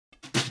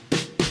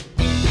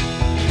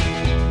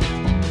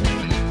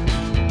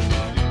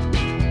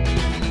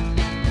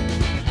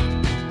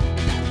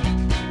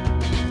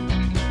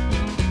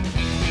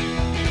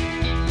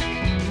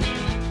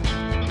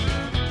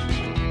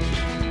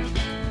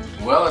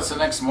it's the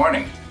next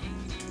morning,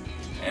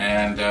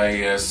 and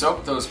I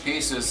soaked those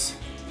pieces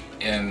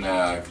in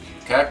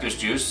cactus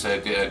juice. I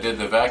did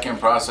the vacuum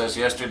process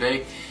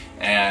yesterday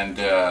and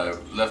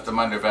left them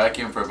under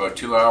vacuum for about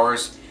 2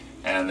 hours,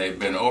 and they've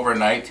been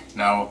overnight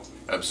now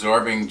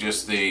absorbing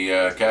just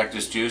the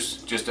cactus juice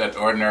just at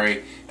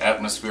ordinary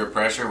atmosphere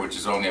pressure, which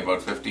is only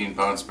about 15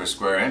 pounds per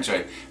square inch.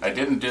 I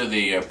didn't do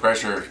the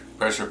pressure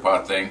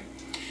pot thing,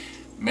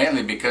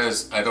 mainly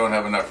because I don't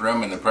have enough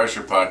room in the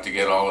pressure pot to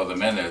get all of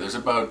them in there. There's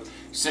about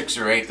 6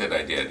 or 8 that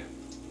I did.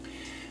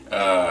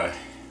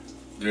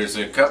 There's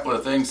a couple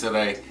of things that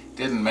I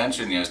didn't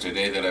mention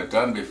yesterday that I've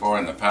done before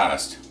in the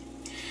past.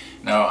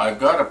 Now, I've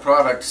got a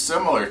product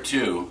similar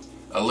to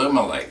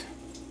Alumilite.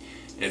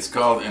 It's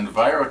called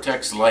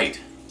Envirotex Light.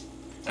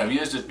 I've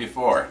used it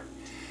before.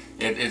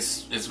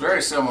 It's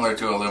very similar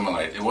to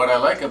Alumilite. What I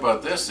like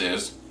about this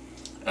is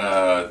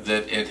that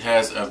it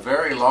has a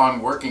very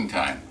long working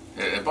time,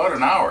 about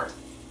an hour,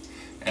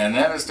 and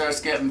then it starts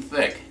getting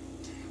thick.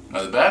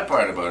 Now, the bad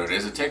part about it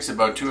is it takes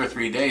about 2 or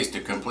 3 days to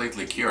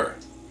completely cure.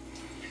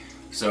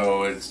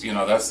 So it's,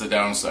 that's the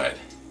downside.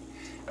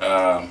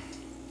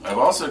 I've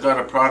also got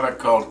a product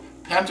called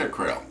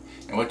Pentacryl,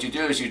 and what you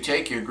do is you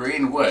take your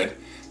green wood.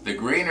 The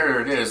greener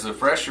it is, the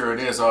fresher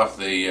it is off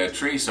the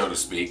tree, so to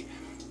speak,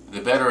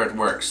 the better it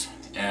works.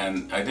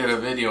 And I did a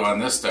video on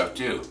this stuff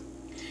too.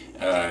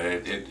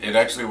 It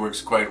actually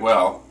works quite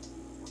well,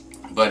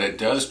 but it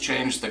does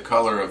change the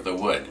color of the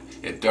wood.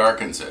 It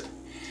darkens it.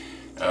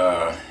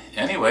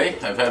 Anyway,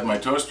 I've had my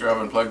toaster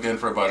oven plugged in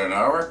for about an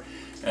hour,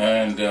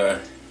 and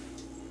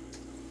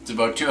it's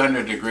about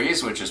 200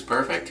 degrees, which is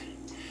perfect.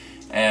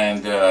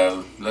 And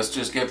let's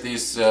just get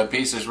these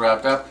pieces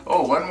wrapped up.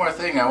 Oh, one more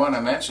thing I want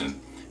to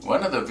mention.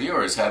 One of the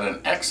viewers had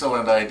an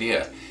excellent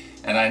idea,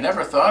 and I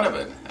never thought of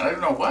it. I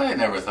don't know why I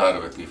never thought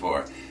of it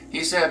before.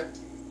 He said,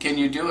 can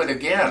you do it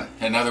again?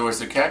 In other words,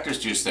 the cactus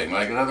juice thing.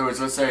 Like, in other words,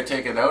 let's say I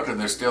take it out and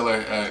there's still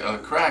a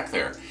crack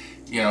there.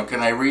 Can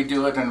I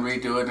redo it and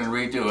redo it and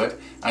redo it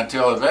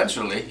until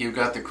eventually you've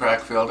got the crack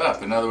filled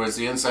up? In other words,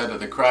 the inside of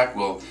the crack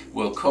will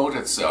coat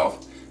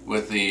itself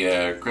with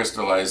the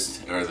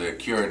crystallized or the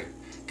cured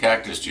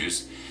cactus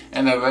juice,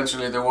 and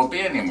eventually there won't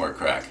be any more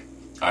crack.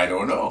 I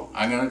don't know.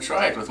 I'm going to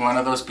try it with one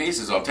of those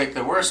pieces. I'll take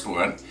the worst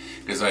one,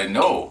 because I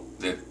know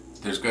that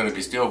there's going to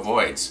be still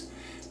voids.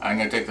 I'm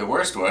going to take the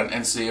worst one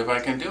and see if I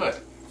can do it.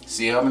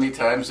 See how many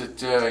times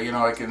it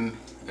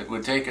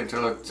would take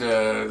until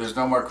there's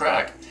no more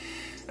crack.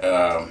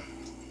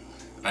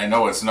 I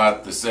know it's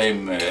not the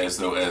same as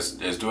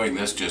doing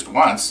this just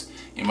once.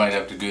 You might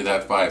have to do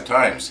that 5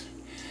 times.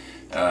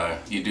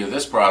 You do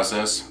this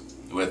process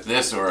with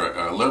this or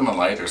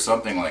Alumilite or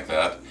something like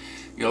that,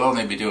 you'll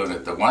only be doing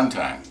it the one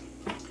time.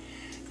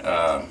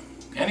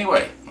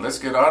 Anyway, let's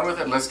get on with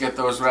it. Let's get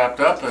those wrapped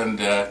up and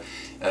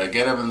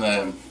get them in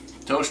the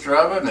toaster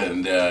oven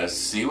and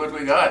see what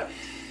we got.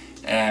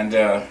 And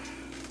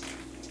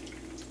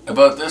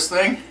about this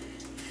thing,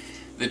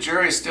 the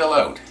jury's still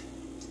out.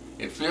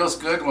 It feels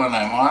good when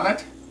I'm on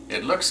it.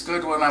 It looks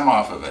good when I'm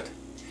off of it.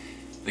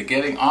 The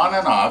getting on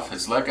and off,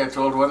 it's like I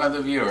told one of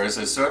the viewers,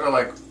 is sort of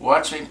like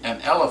watching an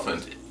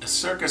elephant, a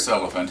circus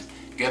elephant,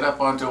 get up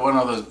onto one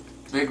of those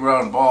big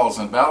round balls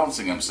and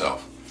balancing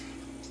himself.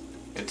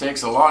 It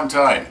takes a long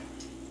time.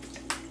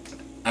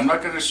 I'm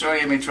not going to show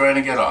you me trying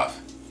to get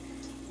off.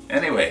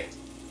 Anyway,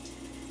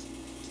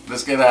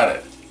 let's get at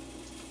it.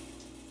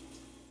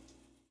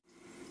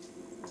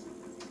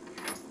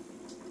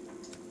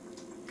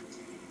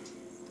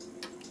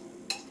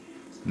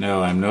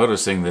 Now I'm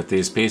noticing that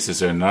these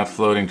pieces are not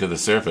floating to the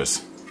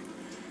surface.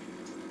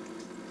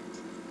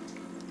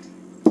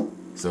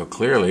 So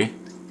clearly,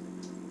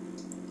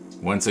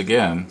 once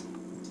again,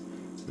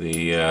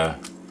 the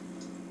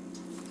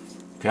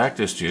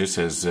cactus juice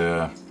has,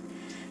 you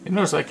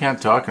notice I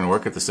can't talk and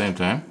work at the same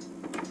time?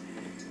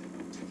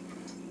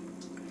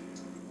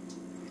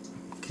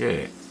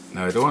 Okay,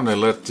 now I don't want to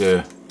let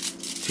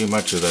too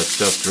much of that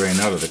stuff drain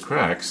out of the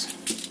cracks.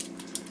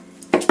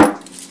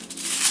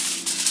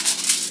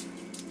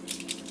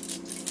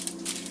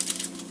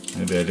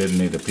 Maybe I didn't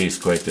need a piece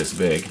quite this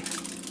big.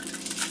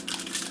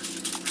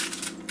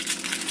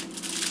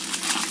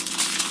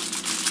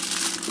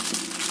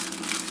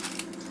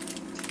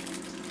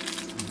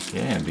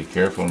 Okay, and be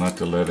careful not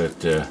to let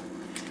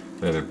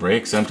it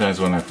break. Sometimes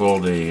when I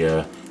fold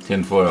the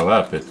tin foil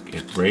up,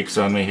 it breaks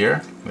on me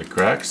here, it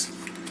cracks,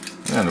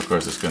 and then of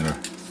course it's going to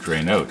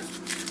drain out.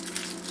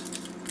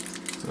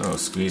 So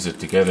squeeze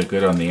it together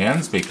good on the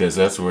ends, because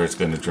that's where it's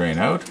going to drain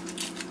out.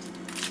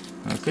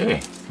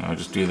 Okay, I'll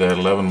just do that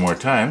 11 more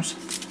times.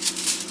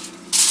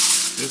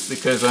 Just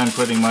because I'm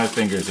putting my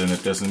fingers in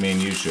it doesn't mean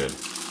you should.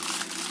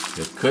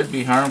 It could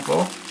be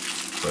harmful,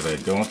 but I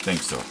don't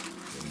think so.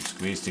 And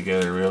squeeze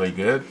together really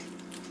good.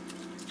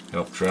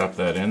 Help trap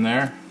that in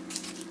there.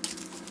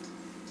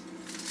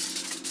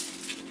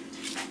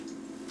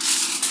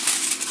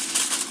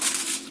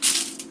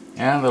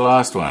 And the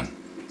last one.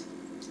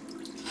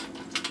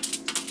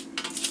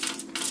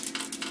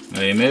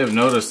 Now you may have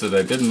noticed that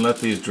I didn't let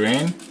these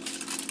drain.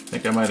 I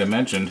think I might have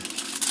mentioned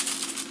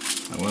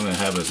I want to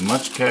have as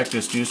much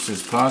cactus juice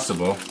as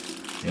possible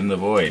in the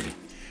void.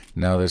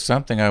 Now there's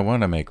something I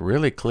want to make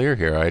really clear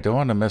here. I don't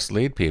want to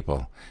mislead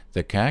people.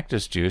 The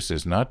cactus juice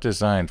is not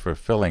designed for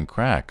filling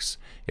cracks.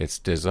 It's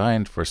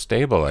designed for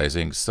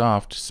stabilizing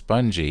soft,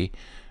 spongy,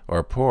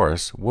 or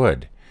porous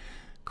wood.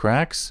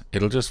 Cracks,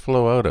 it'll just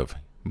flow out of,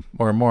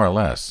 or more or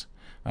less.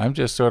 I'm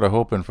just sort of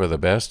hoping for the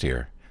best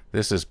here.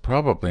 This is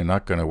probably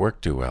not going to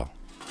work too well.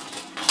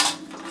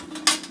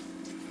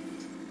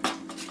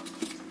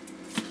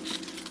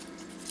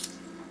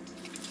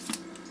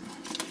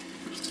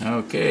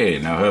 Okay,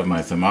 now I have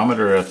my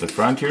thermometer at the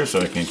front here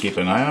so I can keep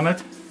an eye on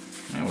it.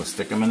 And we'll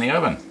stick them in the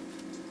oven.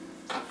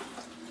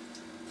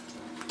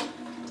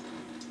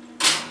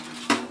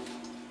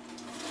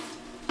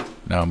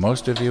 Now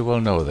most of you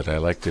will know that I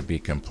like to be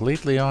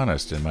completely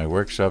honest in my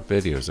workshop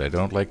videos. I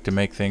don't like to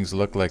make things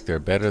look like they're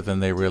better than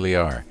they really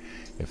are.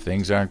 If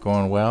things aren't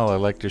going well, I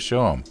like to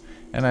show them.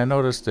 And I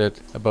noticed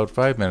that about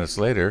 5 minutes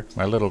later,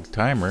 my little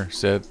timer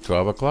said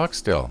 12 o'clock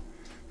still.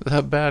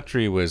 The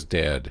battery was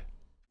dead.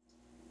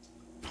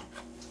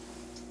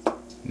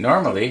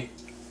 Normally,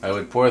 I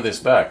would pour this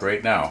back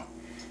right now,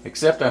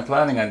 except I'm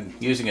planning on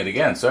using it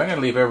again, so I'm going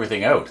to leave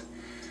everything out.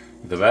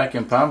 The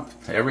vacuum pump,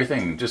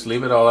 everything, just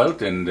leave it all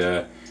out,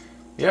 and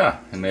yeah,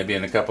 and maybe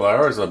in a couple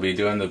hours I'll be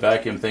doing the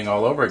vacuum thing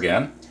all over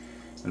again.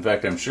 In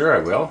fact, I'm sure I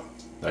will.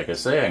 Like I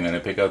say, I'm going to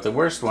pick out the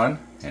worst one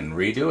and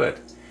redo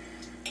it.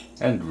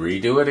 And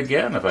redo it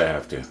again if I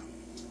have to.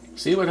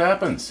 See what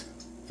happens.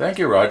 Thank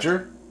you,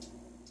 Roger.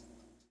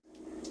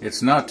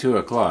 It's not 2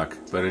 o'clock,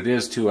 but it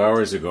is 2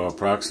 hours ago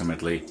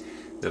approximately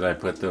that I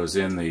put those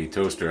in the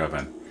toaster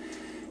oven.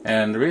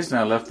 And the reason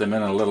I left them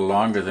in a little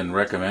longer than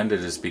recommended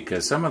is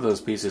because some of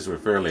those pieces were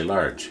fairly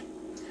large.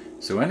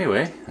 So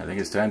anyway, I think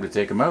it's time to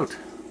take them out.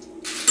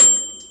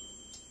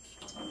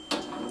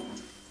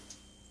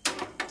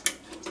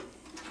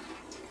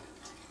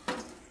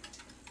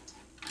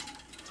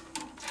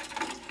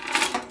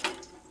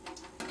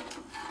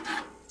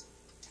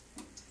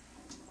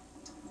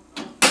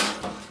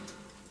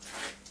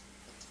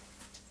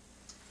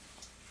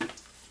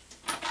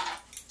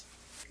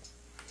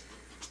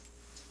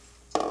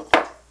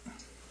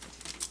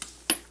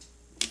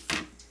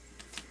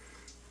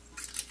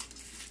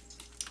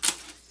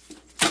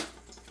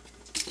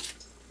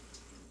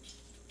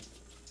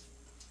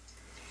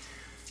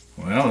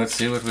 Well, let's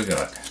see what we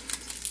got.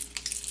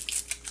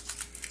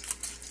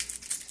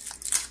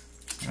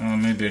 Oh,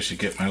 maybe I should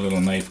get my little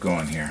knife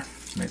going here.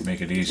 Might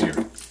make it easier.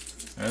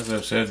 As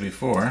I've said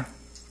before,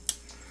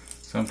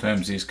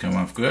 sometimes these come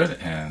off good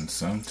and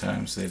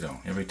sometimes they don't.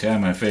 Every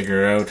time I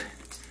figure out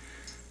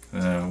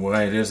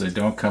why it is they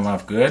don't come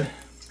off good,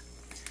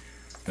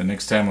 the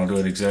next time I'll do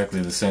it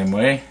exactly the same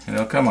way and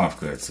it'll come off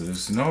good. So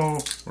there's no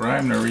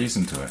rhyme nor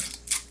reason to it.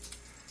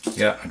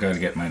 Yeah, I gotta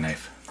get my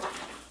knife.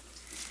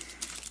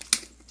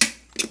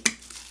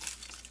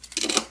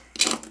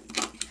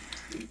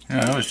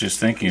 I was just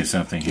thinking of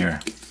something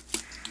here.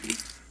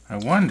 I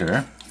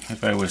wonder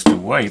if I was to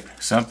wipe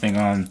something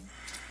on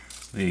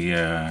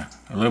the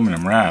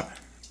aluminum wrap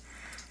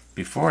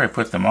before I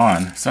put them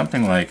on,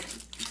 something like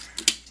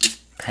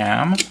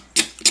Pam.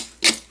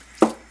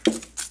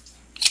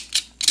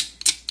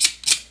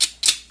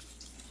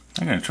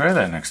 I'm going to try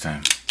that next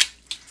time.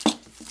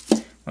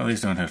 Well,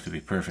 these don't have to be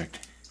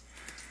perfect.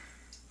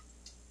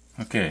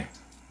 Okay,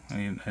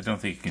 I don't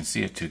think you can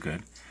see it too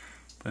good,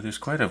 but there's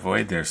quite a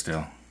void there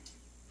still.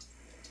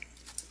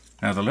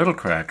 Now the little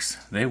cracks,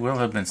 they will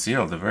have been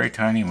sealed, the very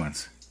tiny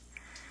ones.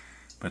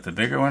 But the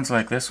bigger ones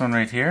like this one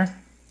right here,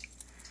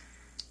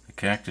 the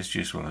cactus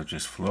juice will have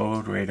just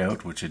flowed right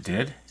out, which it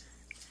did.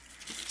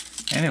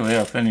 Anyway,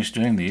 I'll finish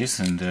doing these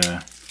and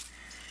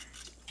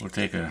we'll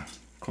take a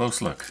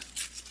close look.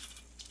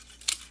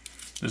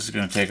 This is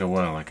going to take a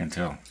while, I can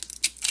tell.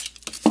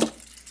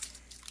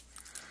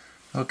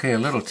 Okay, a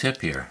little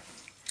tip here.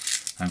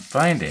 I'm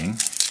finding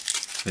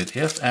that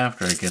if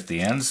after I get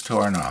the ends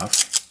torn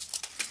off,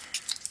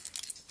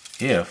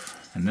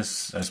 and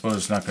this I suppose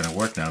it's not going to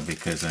work now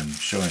because I'm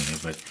showing you,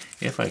 but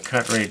if I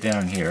cut right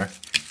down here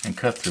and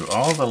cut through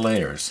all the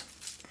layers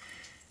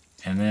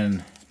and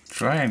then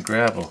try and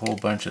grab a whole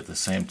bunch at the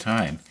same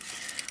time,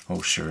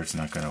 oh sure, it's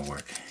not going to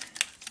work.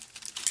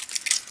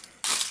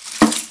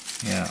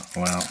 Yeah,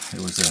 well,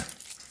 it was a,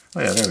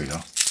 oh yeah, there we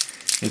go.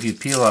 If you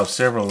peel off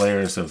several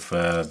layers of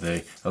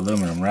the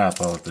aluminum wrap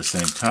all at the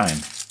same time,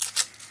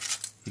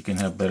 you can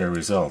have better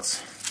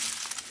results.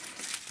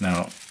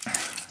 Now,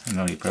 I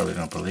know you probably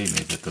don't believe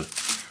me, but the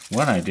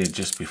one I did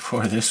just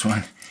before this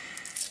one,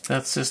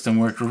 that system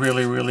worked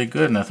really, really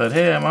good, and I thought,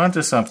 hey, I'm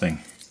onto something.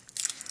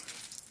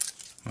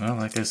 Well,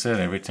 like I said,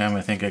 every time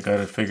I think I got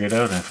it figured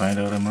out, I find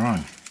out I'm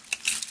wrong.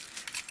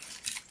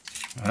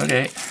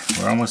 Okay,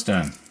 we're almost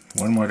done.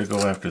 One more to go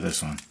after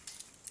this one.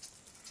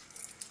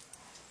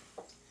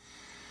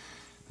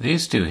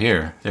 These two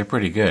here, they're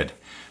pretty good.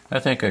 I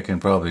think I can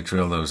probably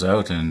drill those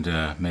out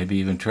and maybe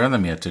even turn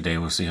them yet today.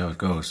 We'll see how it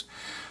goes.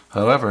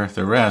 However,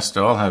 the rest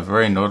all have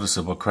very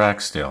noticeable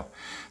cracks still.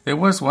 There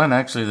was one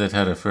actually that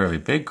had a fairly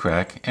big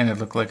crack and it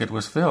looked like it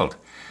was filled.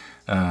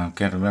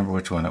 Can't remember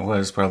which one it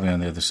was, probably on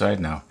the other side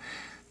now.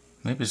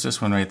 Maybe it's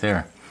this one right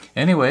there.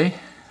 Anyway,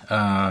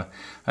 I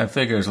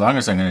figure as long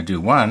as I'm going to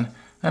do one,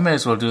 I may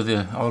as well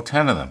do all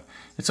 10 of them.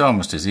 It's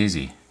almost as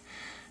easy.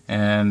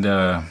 And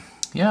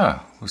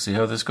yeah, we'll see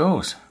how this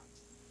goes.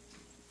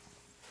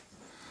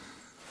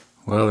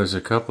 Well, there's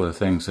a couple of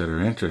things that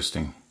are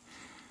interesting.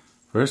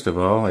 First of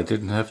all, I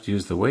didn't have to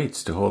use the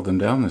weights to hold them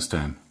down this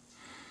time.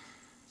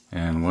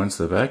 And once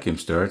the vacuum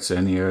starts,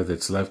 any air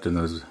that's left in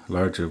those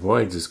larger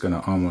voids is going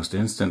to almost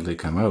instantly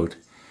come out.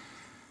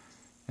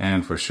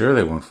 And for sure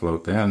they won't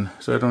float then,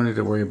 so I don't need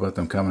to worry about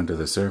them coming to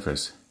the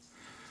surface.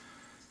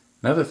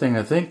 Another thing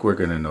I think we're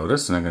going to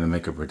notice, and I'm going to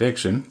make a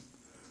prediction,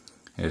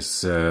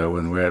 is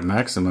when we're at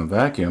maximum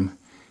vacuum,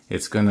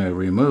 it's going to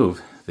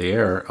remove the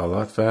air a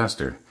lot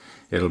faster.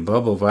 It'll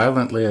bubble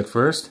violently at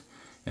first,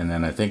 and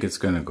then I think it's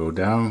going to go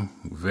down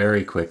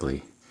very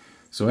quickly.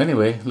 So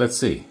anyway, let's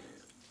see.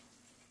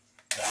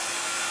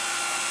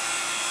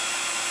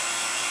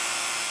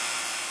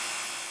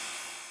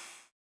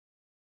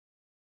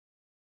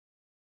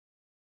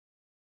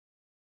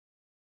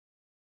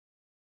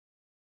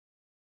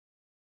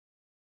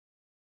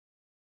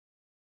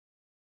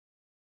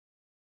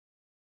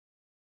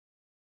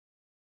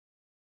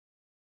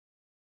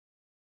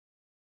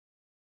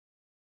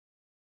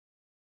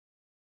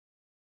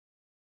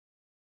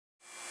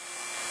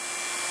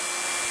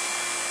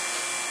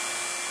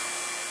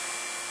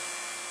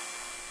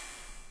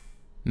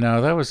 Now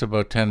that was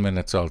about 10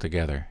 minutes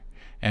altogether,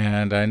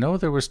 and I know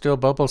there were still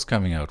bubbles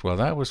coming out. Well,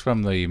 that was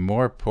from the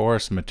more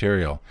porous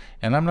material,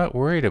 and I'm not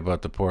worried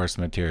about the porous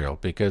material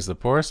because the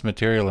porous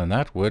material in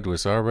that wood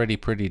was already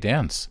pretty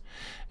dense,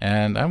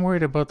 and I'm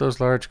worried about those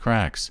large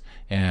cracks,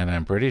 and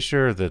I'm pretty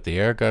sure that the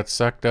air got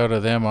sucked out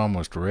of them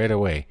almost right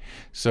away.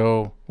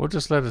 So we'll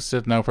just let it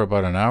sit now for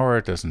about an hour.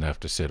 It doesn't have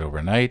to sit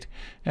overnight,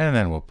 and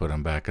then we'll put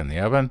them back in the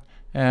oven,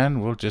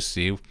 and we'll just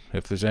see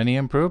if there's any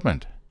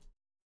improvement.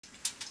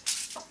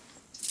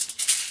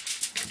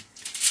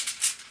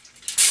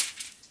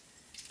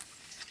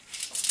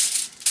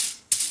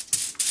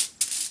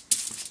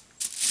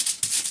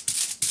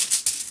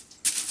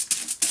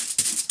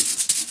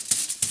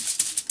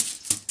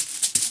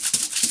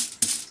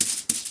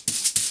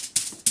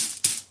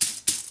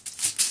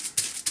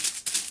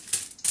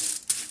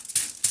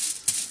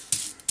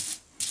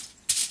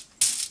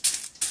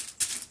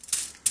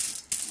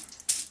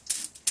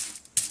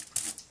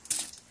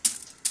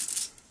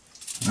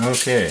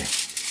 Okay,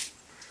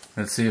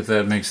 let's see if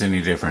that makes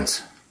any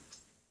difference.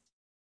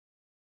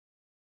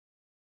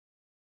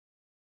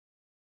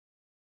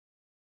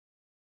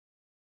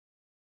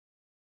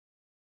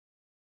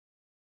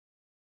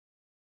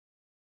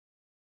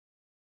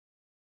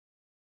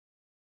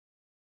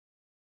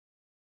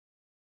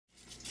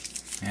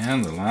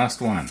 And the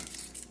last one.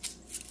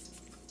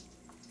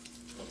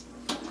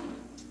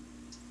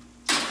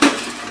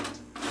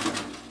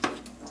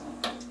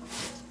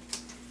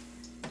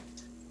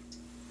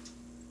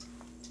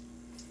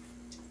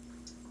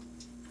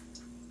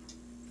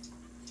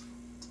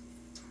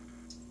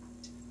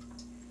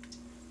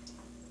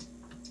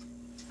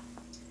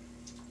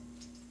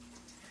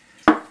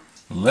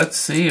 Let's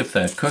see if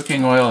that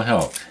cooking oil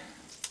helped.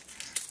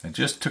 I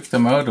just took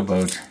them out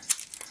about,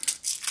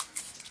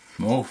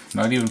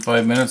 not even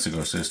 5 minutes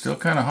ago, so they're still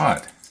kind of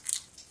hot.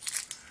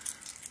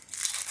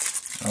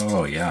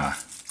 Oh yeah.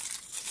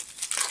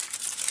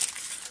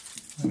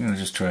 I'm going to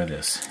just try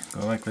this.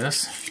 Go like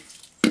this.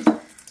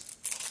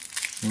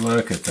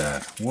 Look at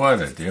that.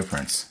 What a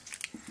difference.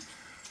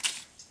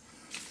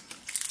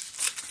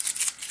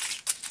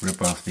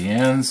 Rip off the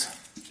ends.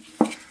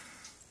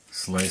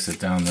 Slice it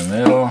down the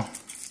middle.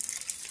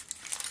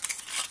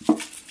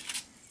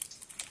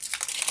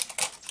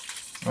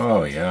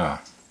 Oh yeah.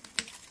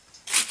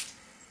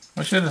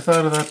 I should have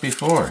thought of that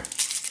before.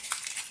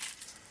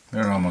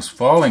 They're almost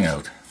falling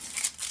out.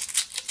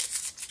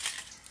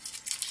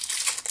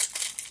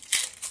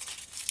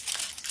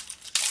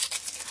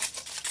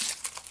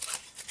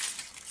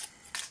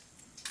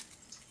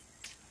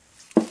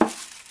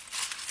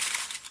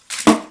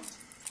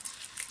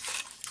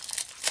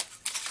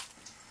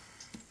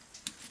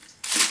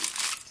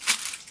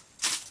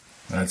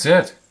 That's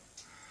it.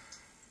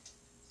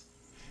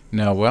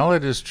 Now, while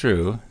it is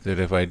true that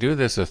if I do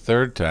this a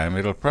third time,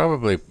 it'll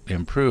probably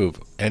improve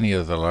any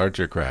of the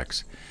larger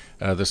cracks.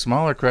 The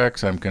smaller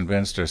cracks, I'm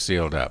convinced, are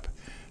sealed up.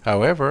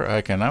 However,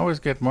 I can always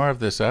get more of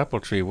this apple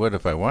tree wood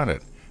if I want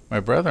it.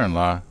 My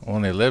brother-in-law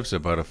only lives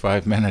about a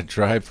 5-minute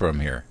drive from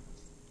here.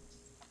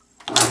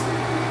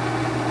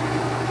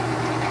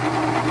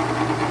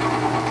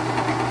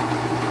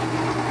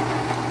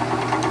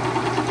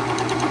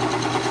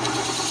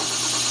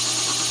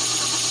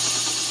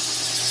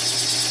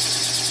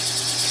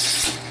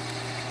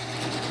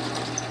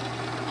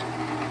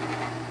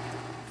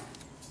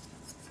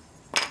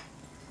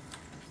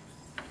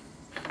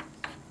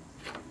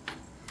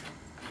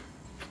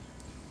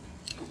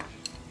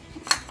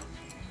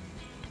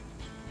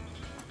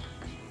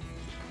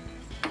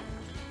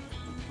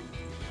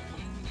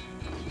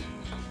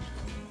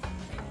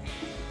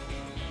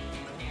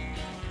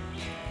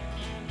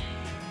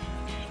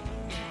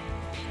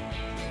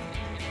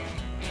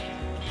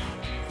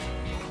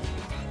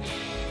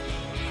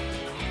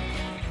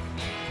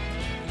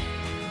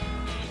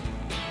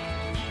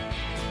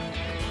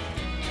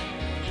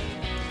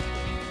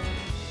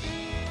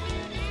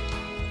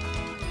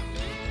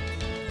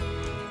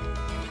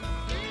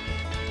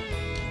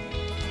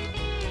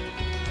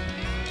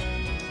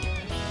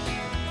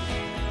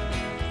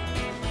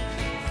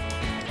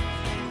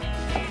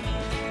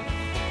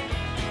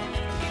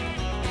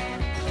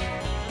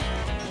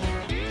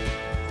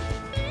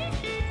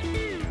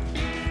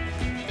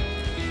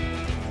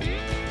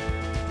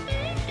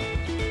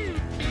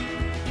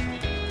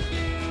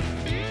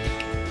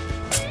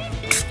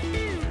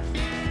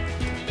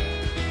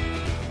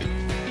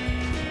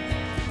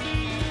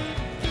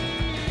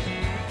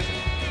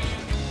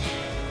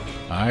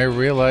 I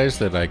realized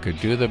that I could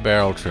do the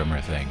barrel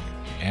trimmer thing,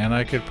 and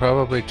I could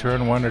probably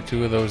turn 1 or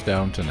 2 of those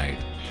down tonight,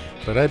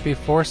 but I'd be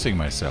forcing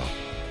myself.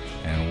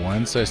 And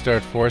once I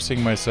start forcing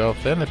myself,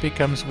 then it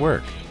becomes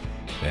work.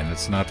 Then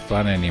it's not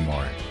fun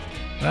anymore.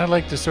 And I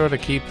like to sort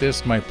of keep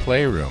this my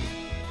playroom,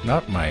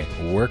 not my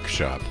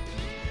workshop.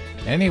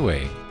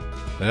 Anyway,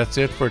 that's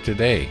it for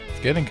today. It's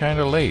getting kind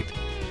of late.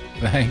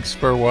 Thanks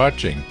for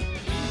watching.